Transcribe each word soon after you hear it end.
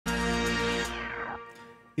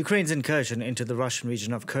Ukraine's incursion into the Russian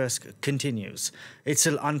region of Kursk continues. It's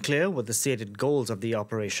still unclear what the stated goals of the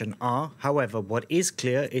operation are. However, what is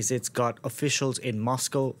clear is it's got officials in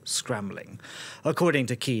Moscow scrambling. According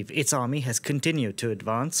to Kyiv, its army has continued to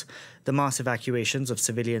advance. The mass evacuations of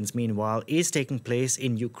civilians, meanwhile, is taking place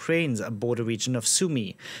in Ukraine's border region of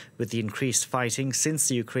Sumy. With the increased fighting since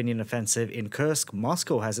the Ukrainian offensive in Kursk,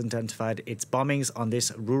 Moscow has intensified its bombings on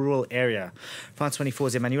this rural area. France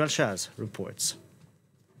 24's Emmanuel Chaz reports.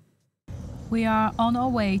 We are on our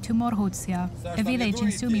way to Morhutsia, a village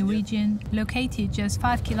in Sumy region located just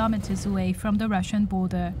 5 kilometers away from the Russian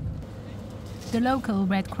border. The local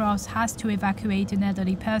Red Cross has to evacuate an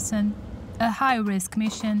elderly person, a high-risk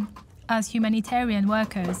mission, as humanitarian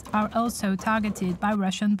workers are also targeted by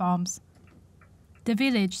Russian bombs. The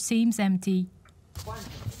village seems empty.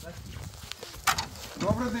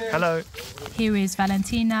 Hello. Here is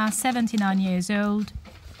Valentina, 79 years old.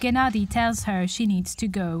 Gennady tells her she needs to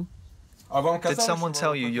go. Did someone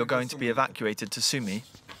tell you you're going to be evacuated to Sumy?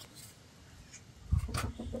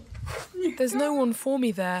 There's no one for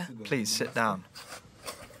me there. Please sit down.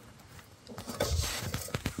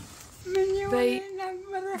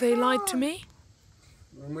 They lied to me?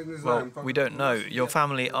 Well, we don't know. Your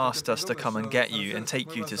family asked us to come and get you and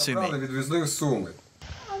take you to Sumy.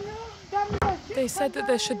 They said that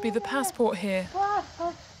there should be the passport here.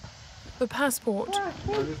 The passport.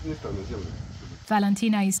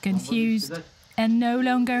 Valentina is confused and no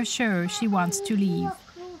longer sure she wants to leave.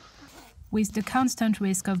 With the constant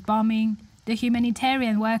risk of bombing, the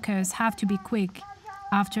humanitarian workers have to be quick.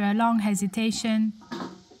 After a long hesitation,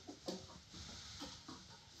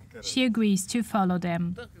 she agrees to follow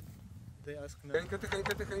them.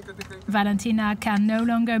 Valentina can no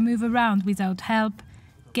longer move around without help.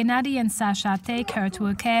 Gennady and Sasha take her to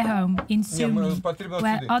a care home in Sumy,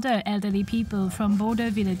 where other elderly people from border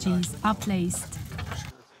villages are placed.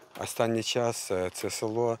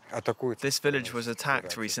 This village was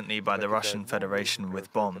attacked recently by the Russian Federation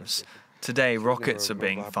with bombs. Today, rockets are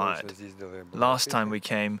being fired. Last time we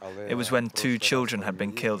came, it was when 2 children had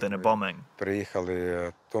been killed in a bombing. This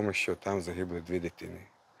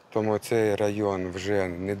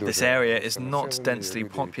area is not densely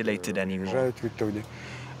populated anymore.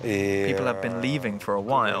 People have been leaving for a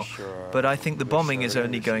while, but I think the bombing is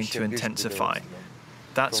only going to intensify.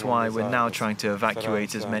 That's why we're now trying to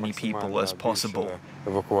evacuate as many people as possible.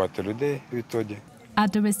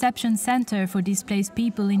 At the reception center for displaced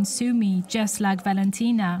people in Sumy, just like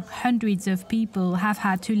Valentina, hundreds of people have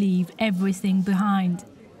had to leave everything behind.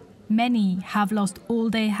 Many have lost all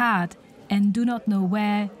they had and do not know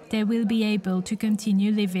where they will be able to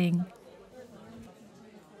continue living.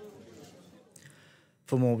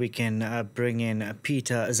 For more, we can bring in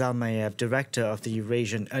Peter Zalmayev, Director of the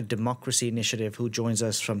Eurasian Democracy Initiative, who joins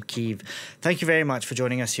us from Kyiv. Thank you very much for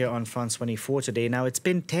joining us here on France 24 today. Now, it's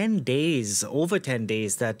been 10 days, over 10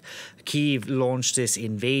 days, that Kyiv launched this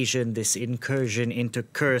invasion, this incursion into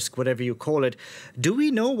Kursk, whatever you call it. Do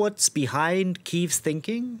we know what's behind Kyiv's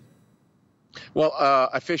thinking? Well,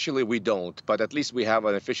 officially we don't, but at least we have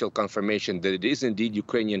an official confirmation that it is indeed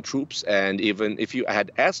Ukrainian troops. And even if you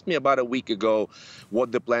had asked me about a week ago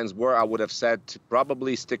what the plans were, I would have said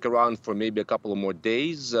probably stick around for maybe a couple of more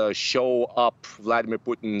days, show up Vladimir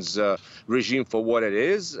Putin's regime for what it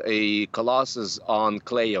is, a colossus on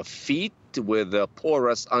clay of feet, with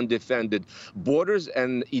porous, undefended borders,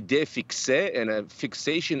 and idée fixe, and a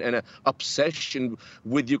fixation and an obsession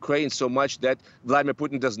with Ukraine so much that Vladimir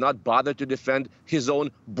Putin does not bother to defend his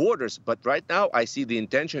own borders. But right now, I see the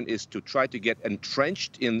intention is to try to get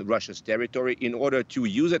entrenched in Russia's territory in order to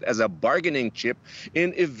use it as a bargaining chip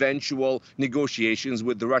in eventual negotiations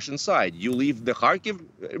with the Russian side. You leave the Kharkiv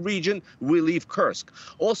region, we leave Kursk.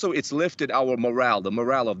 Also, it's lifted our morale, the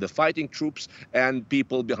morale of the fighting troops and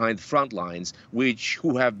people behind the front line,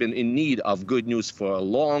 who have been in need of good news for a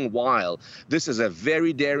long while. This is a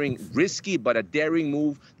very daring, risky, but a daring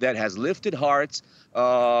move that has lifted hearts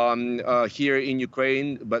here in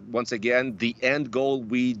Ukraine. But once again, the end goal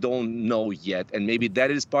we don't know yet, and maybe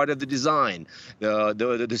that is part of the design.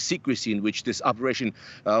 The secrecy in which this operation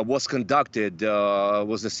was conducted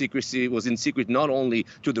was in secret not only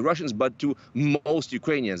to the Russians but to most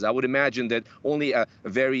Ukrainians. I would imagine that only a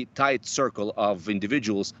very tight circle of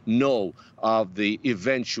individuals know of the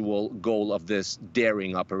eventual goal of this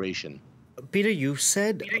daring operation. Peter, you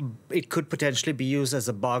said it could potentially be used as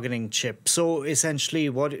a bargaining chip. So essentially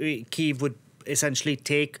what Kyiv would essentially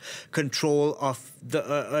take control of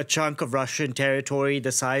a chunk of Russian territory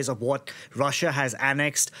the size of what Russia has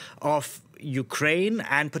annexed of Ukraine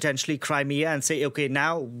and potentially Crimea and say, okay,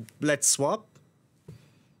 now let's swap?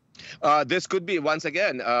 This could be, once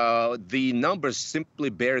again, the numbers simply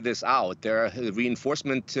bear this out. There are the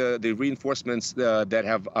reinforcements that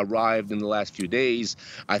have arrived in the last few days.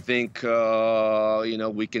 I think,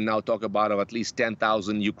 we can now talk about at least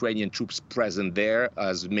 10,000 Ukrainian troops present there,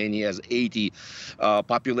 as many as 80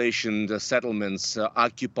 population settlements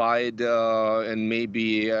occupied, and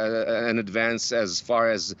maybe an advance as far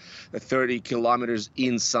as 30 kilometers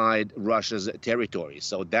inside Russia's territory.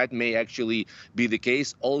 So that may actually be the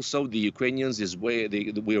case. Also, the Ukrainians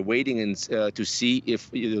we're waiting to see if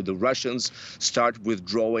the Russians start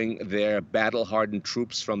withdrawing their battle-hardened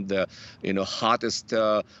troops from the hottest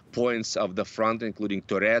points of the front, including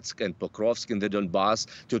Toretsk and Pokrovsk in the Donbass,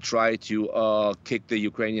 to try to kick the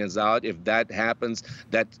Ukrainians out. If that happens,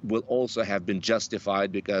 that will also have been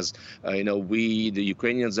justified because the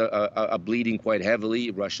Ukrainians are bleeding quite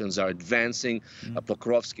heavily. Russians are advancing.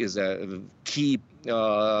 Pokrovsk is a key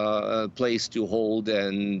place to hold,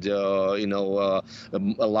 and a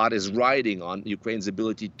lot is riding on Ukraine's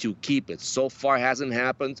ability to keep it. So far hasn't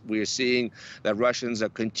happened. We're seeing that Russians are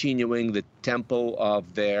continuing the tempo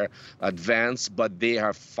of their advance, but they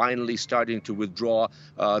are finally starting to withdraw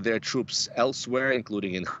their troops elsewhere,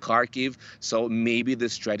 including in Kharkiv. So maybe the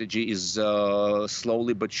strategy is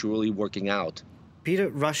slowly but surely working out. Peter,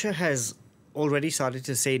 Russia has already started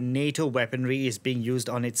to say NATO weaponry is being used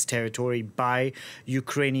on its territory by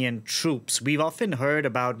Ukrainian troops. We've often heard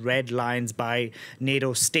about red lines by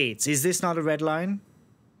NATO states. Is this not a red line?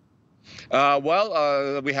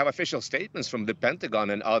 We have official statements from the Pentagon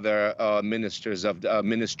and other ministries of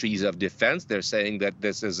defense. They're saying that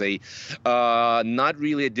this is not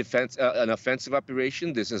really an offensive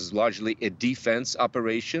operation. This is largely a defense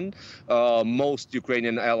operation. Most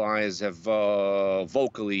Ukrainian allies have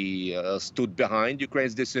vocally stood behind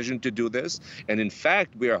Ukraine's decision to do this. And in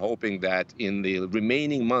fact, we are hoping that in the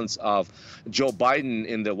remaining months of Joe Biden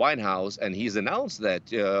in the White House, and he's announced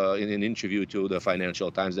that in an interview to the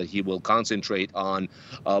Financial Times, that he will concentrate on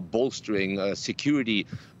bolstering security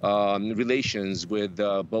relations with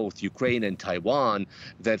both Ukraine and Taiwan,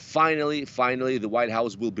 that finally the White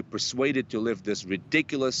House will be persuaded to lift this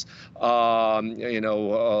ridiculous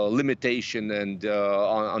limitation and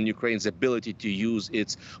on Ukraine's ability to use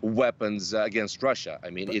its weapons against Russia. I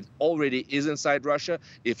mean, it already is inside Russia.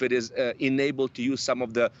 If it is enabled to use some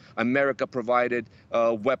of the America-provided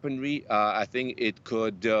weaponry, I think it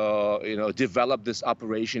could develop this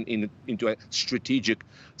operation into a strategic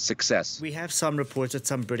success. We have some reports that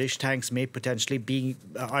some British tanks may potentially being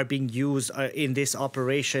used in this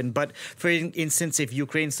operation. But for instance, if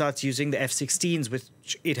Ukraine starts using the F-16s, which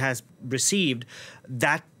it has received,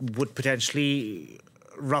 that would potentially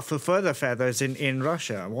ruffle further feathers in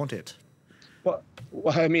Russia, won't it? Well,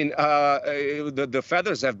 I mean, the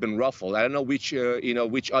feathers have been ruffled. I don't know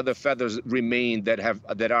which other feathers remain that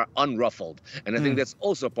are unruffled. And I think that's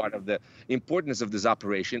also part of the importance of this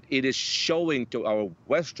operation. It is showing to our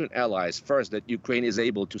Western allies first that Ukraine is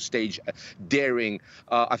able to stage daring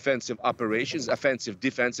offensive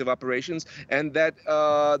defensive operations, and that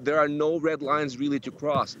there are no red lines really to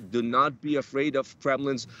cross. Do not be afraid of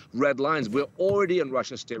Kremlin's red lines. We're already in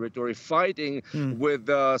Russia's territory, fighting with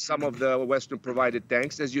some of the Western-provided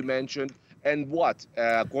tanks, as you mentioned. And what?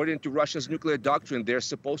 According to Russia's nuclear doctrine, they're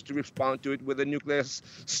supposed to respond to it with a nuclear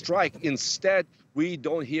strike. Instead, we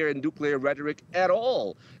don't hear nuclear rhetoric at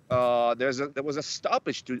all. There was a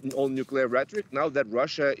stoppage to all nuclear rhetoric. Now that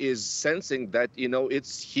Russia is sensing that,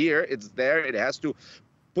 it's here, it's there, it has to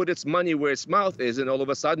put its money where its mouth is, and all of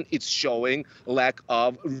a sudden it's showing lack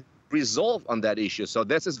of resolve on that issue. So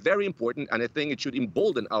this is very important, and I think it should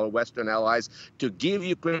embolden our Western allies to give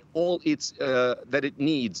Ukraine all its that it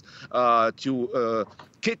needs to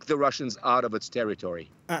kick the Russians out of its territory.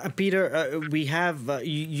 Peter, we have,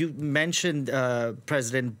 you mentioned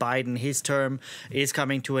President Biden. His term is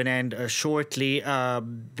coming to an end shortly.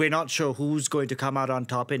 We're not sure who's going to come out on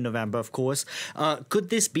top in November, of course. Could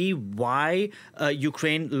this be why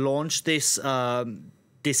Ukraine launched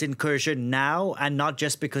this incursion now, and not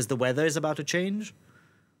just because the weather is about to change?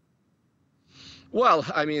 Well,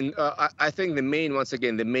 I mean, I think the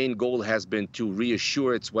main goal has been to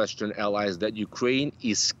reassure its Western allies that Ukraine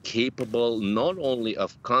is capable not only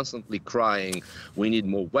of constantly crying, we need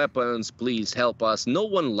more weapons, please help us. No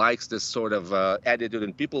one likes this sort of attitude,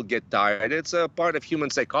 and people get tired. It's a part of human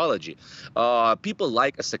psychology. People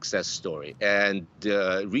like a success story, and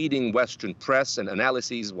reading Western press and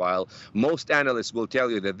analyses, while most analysts will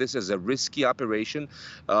tell you that this is a risky operation,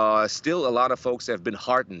 still a lot of folks have been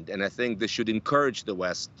heartened, and I think this should encourage the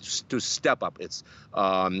West to step up its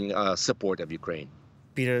support of Ukraine.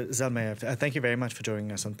 Peter Zalmayev, thank you very much for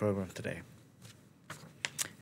joining us on the program today.